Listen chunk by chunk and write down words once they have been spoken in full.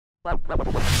What's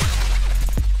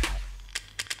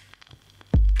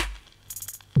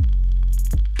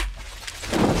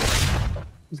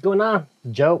going on?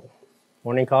 Joe.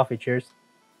 Morning coffee, cheers.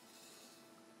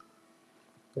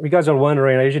 If you guys are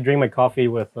wondering, I usually drink my coffee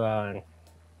with 3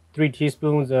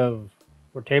 tablespoons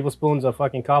of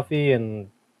fucking coffee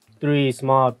and 3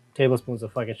 small tablespoons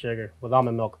of fucking sugar with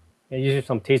almond milk. And usually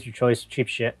some taste your choice cheap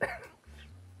shit.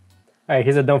 Alright,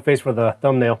 here's a dumb face for the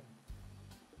thumbnail.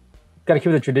 Gotta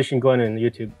keep the tradition going in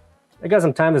YouTube. I got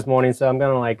some time this morning, so I'm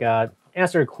gonna like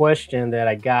answer a question that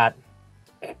I got.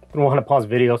 I don't want to pause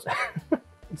videos.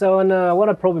 So in one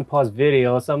of Probe and Pause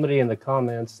video, somebody in the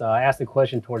comments asked a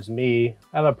question towards me.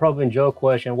 I have a Probe and Joe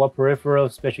question. What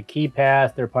peripherals, special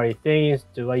keypads, third-party things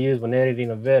do I use when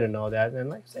editing a vid and all that? And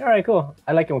like, say, all right, cool.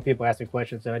 I like it when people ask me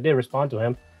questions, and I did respond to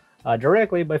him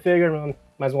directly, but I figured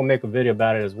might as well make a video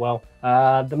about it as well.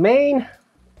 The main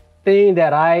thing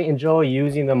that I enjoy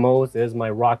using the most is my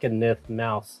Roccat Nyth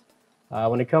Mouse.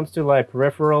 When it comes to like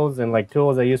peripherals and like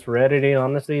tools I use for editing,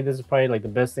 honestly, this is probably like the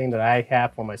best thing that I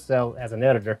have for myself as an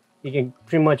editor. You can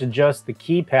pretty much adjust the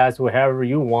keypads to however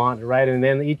you want, right? And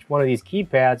then each one of these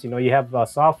keypads, you know, you have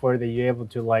software that you're able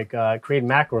to like create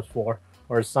macros for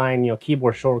or assign, you know,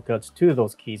 keyboard shortcuts to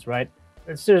those keys, right?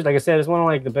 It's seriously, like I said, it's one of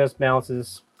like the best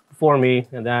mouses for me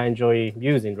and that I enjoy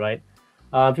using, right?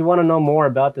 If you want to know more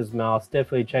about this mouse,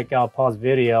 definitely check out Paul's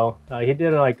video. He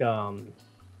did like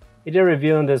he did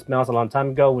reviewing this mouse a long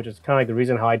time ago, which is kind of like the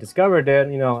reason how I discovered it.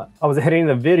 You know, I was editing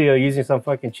the video using some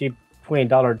fucking cheap $20,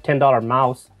 $10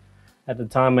 mouse at the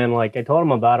time, and like I told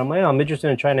him about it. I'm interested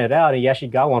in trying it out, and he actually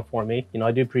got one for me. You know,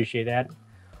 I do appreciate that.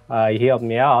 He helped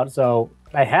me out. So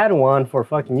I had one for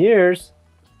fucking years.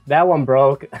 That one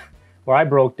broke, or I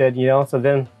broke it, you know. So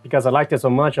then, because I liked it so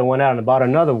much, I went out and bought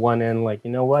another one, and like,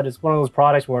 you know what? It's one of those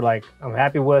products where like I'm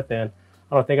happy with, and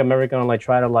I don't think I'm ever gonna like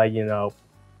try to like, you know,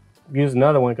 use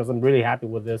another one because I'm really happy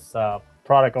with this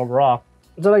product overall.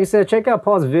 So like I said, check out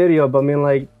Paul's video, but I mean,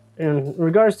 like in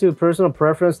regards to personal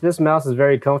preference, this mouse is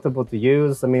very comfortable to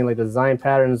use. I mean, like the design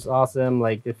pattern is awesome,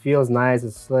 like it feels nice,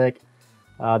 it's slick.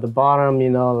 The bottom, you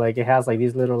know, like it has like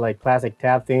these little like plastic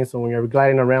tab things, so when you're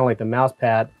gliding around like the mouse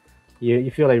pad, you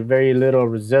feel like very little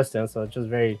resistance, so it's just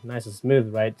very nice and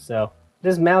smooth, right? So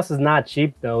this mouse is not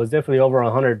cheap though. It's definitely over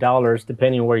 $100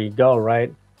 depending on where you go,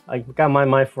 right? I got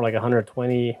mine for like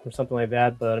 120 or something like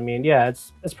that, but I mean, yeah,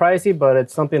 it's pricey, but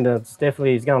it's something that's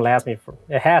definitely is gonna last me for.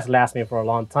 It has lasted me for a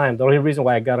long time. The only reason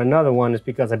why I got another one is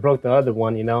because I broke the other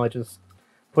one. You know, it just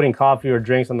putting coffee or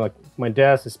drinks on my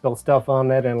desk, it spilled stuff on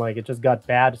it, and like it just got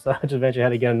bad. So I just eventually had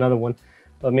to get another one.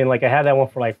 But I mean, like I had that one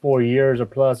for like 4 years or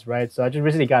plus, right? So I just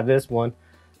recently got this one,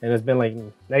 and it's been like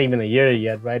not even a year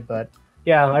yet, right? But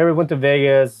yeah, I went to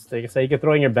Vegas. Like I say, you can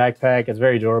throw it in your backpack. It's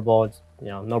very durable. It's, you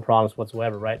know, no problems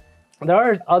whatsoever, right? There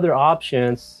are other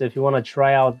options if you want to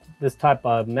try out this type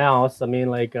of mouse. I mean,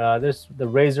 like there's the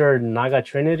Razer Naga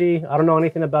Trinity. I don't know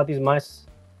anything about these mice,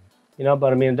 you know,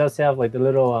 but I mean, it does have like the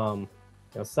little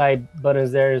you know, side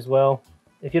buttons there as well.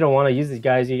 If you don't want to use these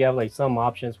guys, you have like some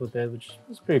options with it, which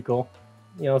is pretty cool.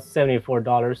 You know,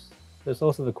 $74. There's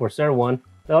also the Corsair one.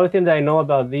 The only thing that I know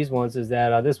about these ones is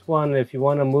that this one, if you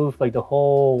want to move like the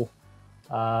whole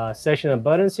section of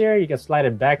buttons here, you can slide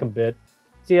it back a bit.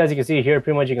 See, as you can see here,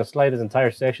 pretty much you can slide this entire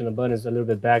section of buttons a little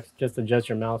bit back just to adjust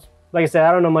your mouse. Like I said,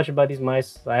 I don't know much about these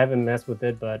mice. I haven't messed with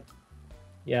it, but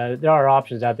yeah, there are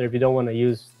options out there if you don't want to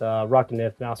use the Roccat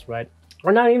Nyth mouse, right?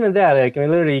 Or not even that. Like, I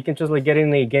mean, literally, you can just like get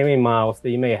any gaming mouse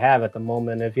that you may have at the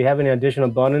moment. If you have any additional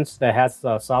buttons that has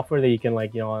software that you can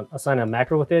like, you know, assign a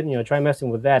macro with it, you know, try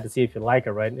messing with that to see if you like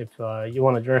it, right? If you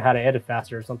want to learn how to edit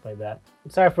faster or something like that.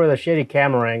 I'm sorry for the shitty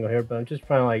camera angle here, but I'm just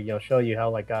trying to like, you know, show you how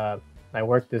like I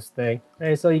work this thing.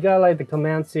 Alright, so you got like the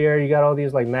commands here, you got all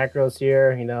these like macros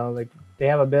here, you know, like they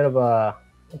have a bit of a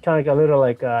kind of like a little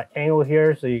like angle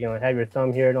here, so you can like, have your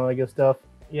thumb here and all that good stuff.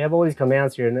 You have all these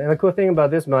commands here, and the cool thing about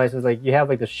this mouse is like you have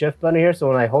like the shift button here, so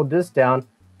when I hold this down,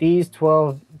 these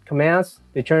 12 commands,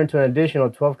 they turn into an additional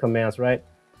 12 commands, right?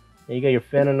 And you got your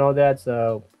fin and all that,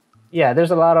 so yeah,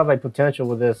 there's a lot of like potential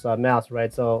with this mouse,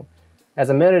 right? So as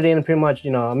I'm editing, pretty much,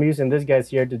 you know, I'm using these guys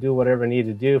here to do whatever I need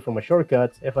to do for my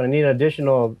shortcuts. If I need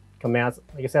additional commands,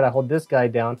 like I said, I hold this guy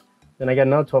down, then I got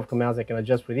another 12 commands I can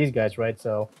adjust for these guys, right?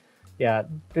 So yeah,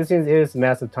 this is a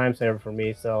massive time saver for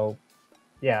me. So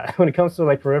yeah, when it comes to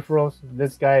like peripherals,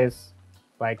 this guy is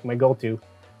like my go-to.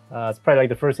 It's probably like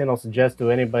the first thing I'll suggest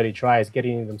to anybody tries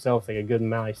getting themselves like a good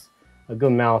mouse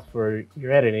for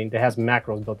your editing that has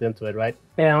macros built into it, right?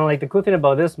 And like the cool thing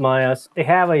about this mouse, they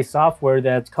have a software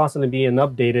that's constantly being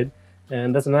updated,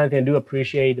 and that's another thing I do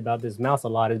appreciate about this mouse a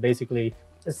lot. Is basically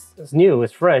it's new,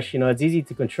 it's fresh, you know, it's easy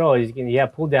to control. You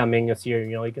have pull down menus here,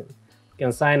 you know, you can can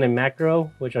assign a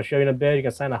macro, which I'll show you in a bit. You can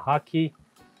assign a hotkey.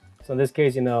 So in this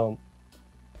case, you know,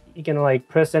 you can like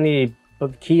press any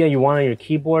key you want on your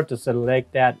keyboard to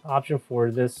select that option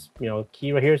for this, you know,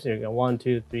 key right here. So you got 1,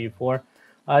 2, 3, 4.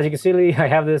 As you can see,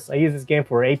 I use this game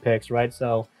for Apex, right?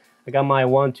 So I got my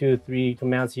 1, 2, 3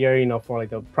 commands here, you know, for like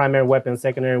the primary weapon,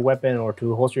 secondary weapon, or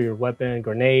to holster your weapon,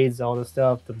 grenades, all this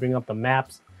stuff, to bring up the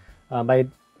maps.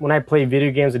 When I play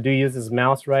video games, I do use this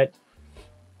mouse, right?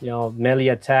 You know, melee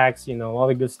attacks, you know, all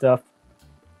the good stuff,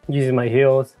 using my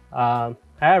heals.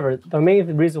 However, the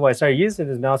main reason why I started using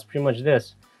this mouse is pretty much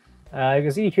this. You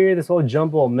can see here this whole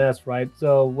jumble mess, right?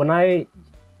 So when I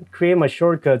create my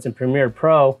shortcuts in Premiere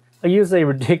Pro, I use a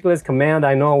ridiculous command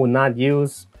I know I would not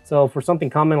use. So for something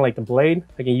common like the blade,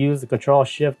 I can use the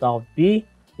Control-Shift-Alt-B,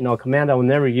 you know, a command I will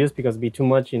never use because it'd be too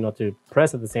much, you know, to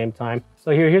press at the same time.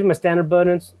 So here's my standard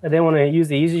buttons. And then when I use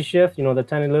the Easy Shift, you know, the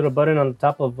tiny little button on the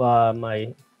top of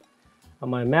my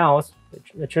mouse,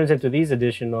 it turns into these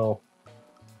additional,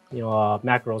 you know,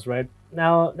 macros, right?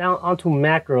 Now onto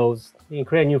macros. You can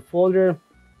create a new folder,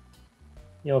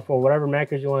 you know, for whatever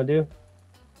macros you want to do.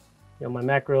 You know, my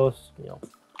macros, you know,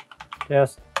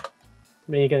 test.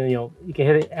 Then you can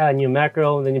hit add a new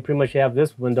macro, and then you pretty much have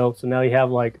this window. So now you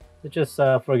have like, just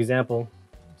for example,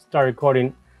 start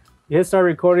recording. You hit start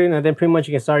recording, and then pretty much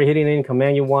you can start hitting any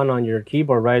command you want on your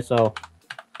keyboard, right? So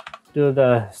do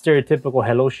the stereotypical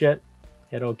hello shit.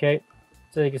 Hit OK.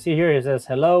 So you can see here it says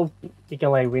hello. You can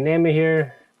like rename it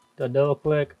here. Do a double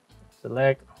click,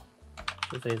 select.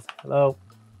 It says hello.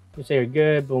 You say you're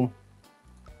good. Boom.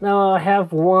 Now I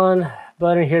have one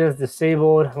button here that's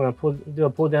disabled. I'm gonna do a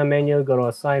pull down menu. Go to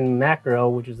assign macro,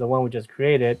 which is the one we just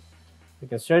created. You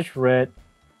can search for it.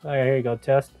 All right, here you go.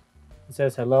 Test. It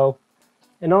says hello,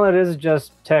 and all it is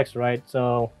just text, right?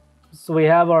 So we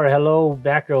have our hello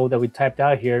macro that we typed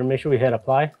out here. Make sure we hit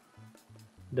apply. It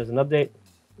does an update.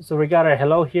 So we got our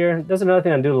hello here. There's another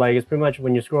thing I do like. It's pretty much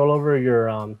when you scroll over your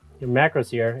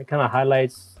macros here, it kind of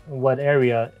highlights what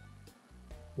area,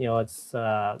 you know, it's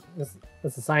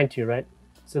assigned to, right?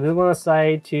 So this one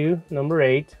assigned to number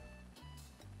 8.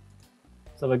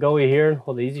 So if I go over here,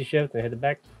 hold the Easy Shift and hit the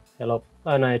back. Hello.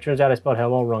 Oh no, it turns out I spelled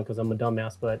hello wrong because I'm a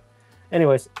dumbass. But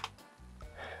anyways,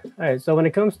 all right. So when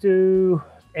it comes to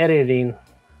editing,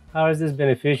 how is this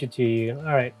beneficial to you?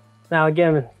 All right. Now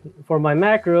again, for my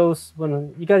macros,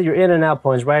 when you got your in and out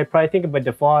points, right? Probably think by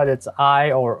default it's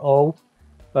I or O,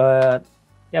 but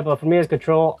yeah, but for me it's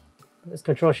Control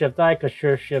Shift I,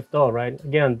 Control Shift O, right?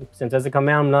 Again, since as a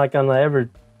command I'm not gonna ever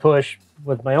push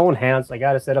with my own hands, I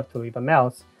gotta set up to the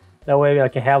mouse. That way I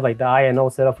can have like the I and O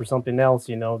set up for something else,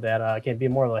 you know, that can be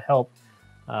more of a help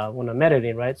when I'm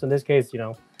editing, right? So in this case, you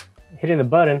know, hitting the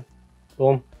button,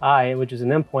 boom, I, which is an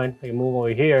endpoint, I can move over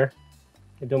here,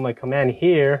 I can do my command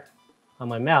here on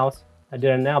my mouse. I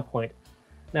did a now point.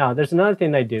 Now there's another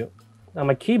thing I do. On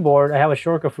my keyboard I have a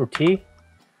shortcut for T,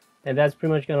 and that's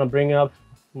pretty much gonna bring up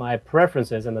my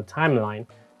preferences and the timeline.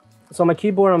 So on my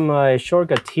keyboard, on my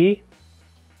shortcut T,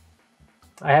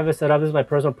 I have it set up. This is my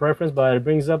personal preference, but it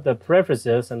brings up the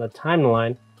preferences and the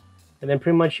timeline, and then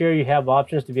pretty much here you have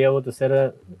options to be able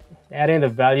to add in the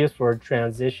values for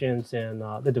transitions and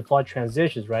the default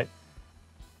transitions, right?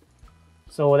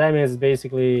 So what that means is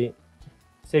basically,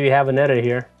 say you have an edit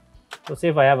here. Let's see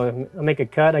if I make a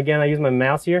cut. Again, I use my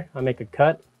mouse here. I make a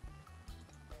cut.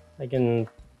 I can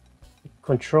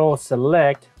Control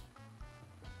Select,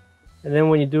 and then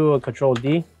when you do a Control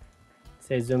D,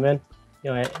 say zoom in,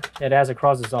 you know, it adds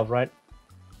across itself, right?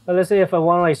 But let's say if I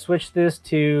want to like switch this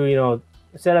to, you know,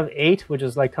 instead of 8, which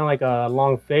is like kind of like a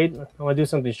long fade, I want to do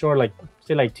something short, like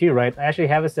say like 2, right? I actually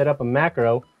have it set up a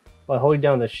macro by holding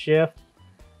down the Shift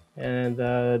and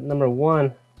number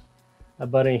 1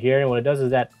 button here, and what it does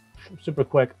is that super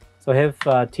quick. So hit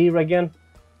T again.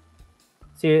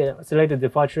 See, select the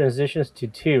default transitions to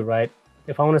 2, right?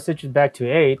 If I want to switch it back to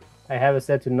 8, I have it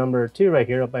set to number 2 right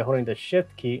here by holding the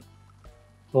Shift key.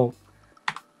 Boom.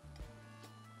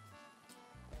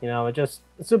 You know, it's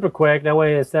super quick. That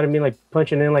way, instead of me like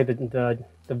punching in like the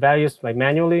values like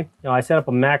manually, you know, I set up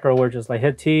a macro where just like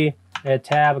hit T, I hit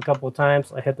tab a couple of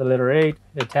times, I hit the letter 8,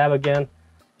 hit tab again,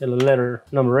 hit the letter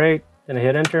number 8, then I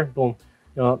hit enter. Boom.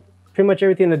 You know, pretty much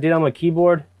everything I did on my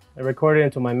keyboard, I recorded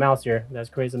into my mouse here.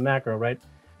 That creates a macro, right?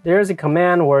 There's a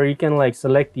command where you can like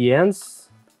select the ends,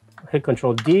 hit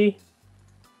Control D,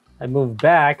 I move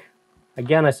back.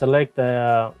 Again, I select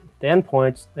the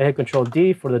endpoints, I hit Control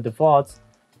D for the defaults,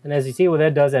 and as you see what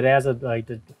that does, it adds like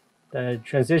the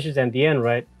transitions at the end,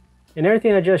 right? And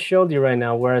everything I just showed you right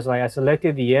now, whereas like I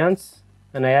selected the ends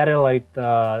and I added like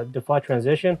the default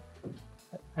transition,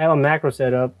 I have a macro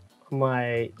set up on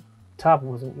my top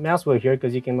mouse wheel here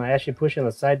because you can actually push it on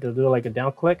the side to do like a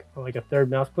down click or like a third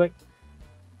mouse click,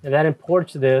 and that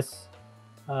imports this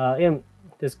in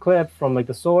this clip from like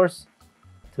the source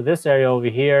to this area over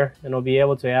here, and it'll be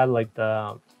able to add like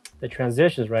the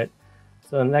transitions, right?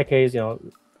 So in that case, you know,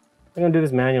 I'm gonna do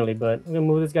this manually, but I'm gonna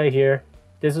move this guy here.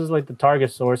 This is like the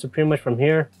target source, so pretty much from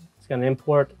here it's gonna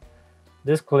import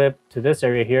this clip to this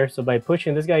area here. So by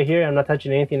pushing this guy here, I'm not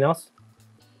touching anything else.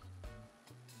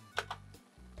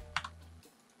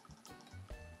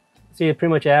 See, it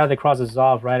pretty much added the crosses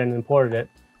off, right, and imported it.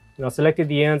 You know, selected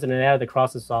the ends and it added the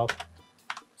crosses off.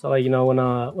 So like, you know, when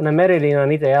I'm editing, I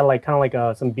need to add like kind of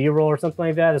like some B-roll or something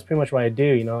like that. That's pretty much what I do.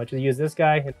 You know, I just use this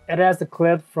guy. It adds the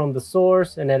clip from the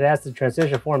source and it adds the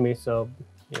transition for me. So,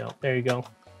 you know, there you go.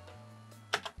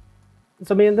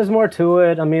 So I mean, there's more to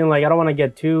it. I mean, like, I don't want to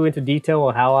get too into detail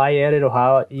on how I edit or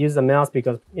how I use the mouse,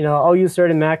 because, you know, I'll use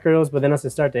certain macros, but then as I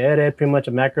start to edit, pretty much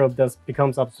a macro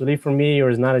becomes obsolete for me or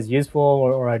is not as useful,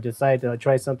 or I decide to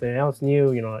try something else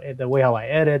new, you know, the way how I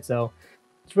edit. So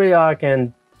it's really all I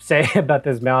can say about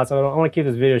this mouse. I want to keep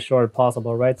this video short as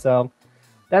possible, right? So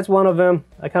that's one of them.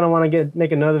 I kind of want to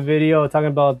make another video talking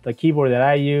about the keyboard that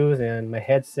I use and my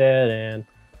headset and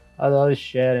other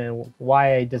shit and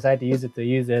why I decided to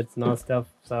use it and all stuff.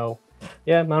 So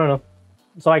yeah, I don't know.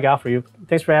 That's all I got for you.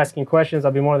 Thanks for asking questions.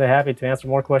 I'll be more than happy to answer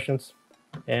more questions.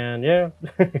 And yeah,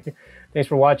 thanks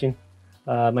for watching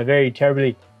my very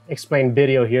terribly explained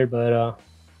video here, but I'm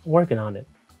working on it.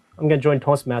 I'm gonna join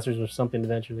Toastmasters or something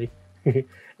eventually.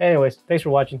 Anyways, thanks for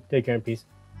watching. Take care and peace.